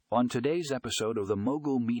On today's episode of the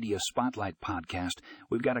Mogul Media Spotlight podcast,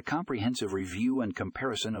 we've got a comprehensive review and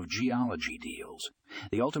comparison of Geologie deals,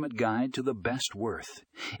 the ultimate guide to the best worth.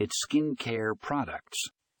 It's skincare products.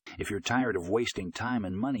 If you're tired of wasting time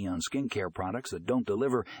and money on skincare products that don't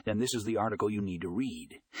deliver, then this is the article you need to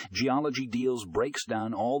read. Geologie Deals breaks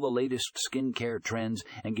down all the latest skincare trends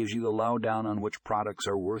and gives you the lowdown on which products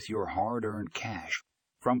are worth your hard-earned cash.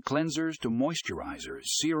 From cleansers to moisturizers,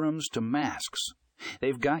 serums to masks,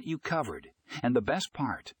 they've got you covered. And the best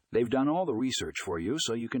part, they've done all the research for you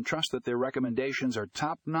so you can trust that their recommendations are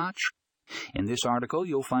top-notch. In this article,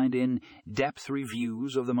 you'll find in-depth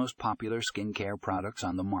reviews of the most popular skincare products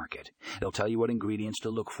on the market. They'll tell you what ingredients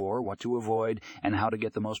to look for, what to avoid, and how to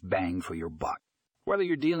get the most bang for your buck. Whether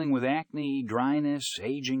you're dealing with acne, dryness,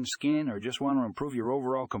 aging skin, or just want to improve your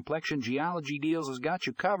overall complexion, Geologie Deals has got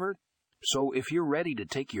you covered. So if you're ready to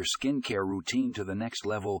take your skincare routine to the next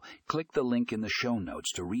level, click the link in the show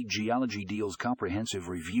notes to read Geologie Deals' comprehensive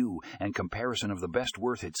review and comparison of the best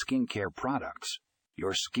worth it skincare products.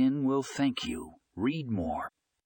 Your skin will thank you. Read more.